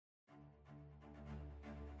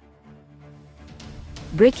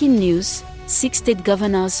Breaking news: 6 state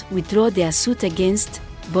governors withdraw their suit against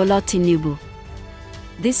Bola Tinubu.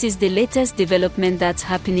 This is the latest development that's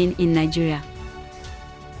happening in Nigeria.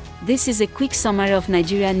 This is a quick summary of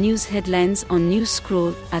Nigeria news headlines on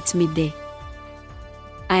Newscroll at midday.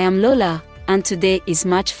 I am Lola, and today is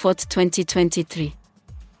March 4, 2023.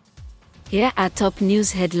 Here are top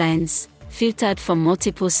news headlines, filtered from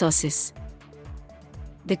multiple sources.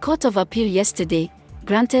 The Court of Appeal yesterday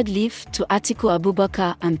granted leave to Atiku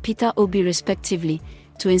Abubakar and Peter Obi respectively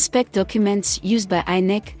to inspect documents used by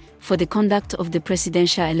INEC for the conduct of the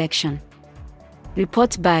presidential election.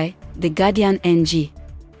 Report by The Guardian NG.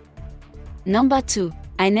 Number 2.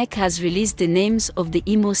 INEC has released the names of the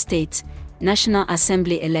e-moe State National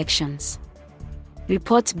Assembly elections.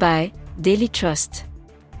 Report by Daily Trust.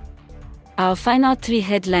 Our final 3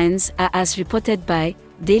 headlines are as reported by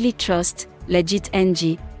Daily Trust, Legit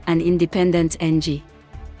NG, and Independent NG.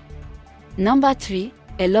 Number 3.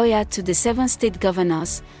 A lawyer to the 7 state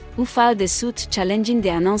governors who filed a suit challenging the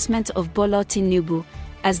announcement of Bola Tinubu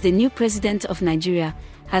as the new president of Nigeria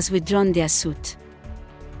has withdrawn their suit.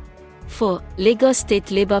 4. Lagos State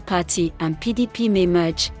Labour Party and PDP may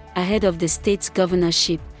merge ahead of the state's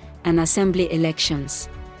governorship and assembly elections.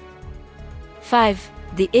 5.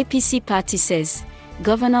 The APC Party says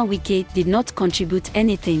Governor Wike did not contribute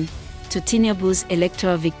anything to Tinubu's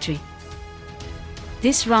electoral victory.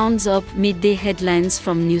 This rounds up midday headlines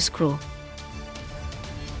from Newscroll.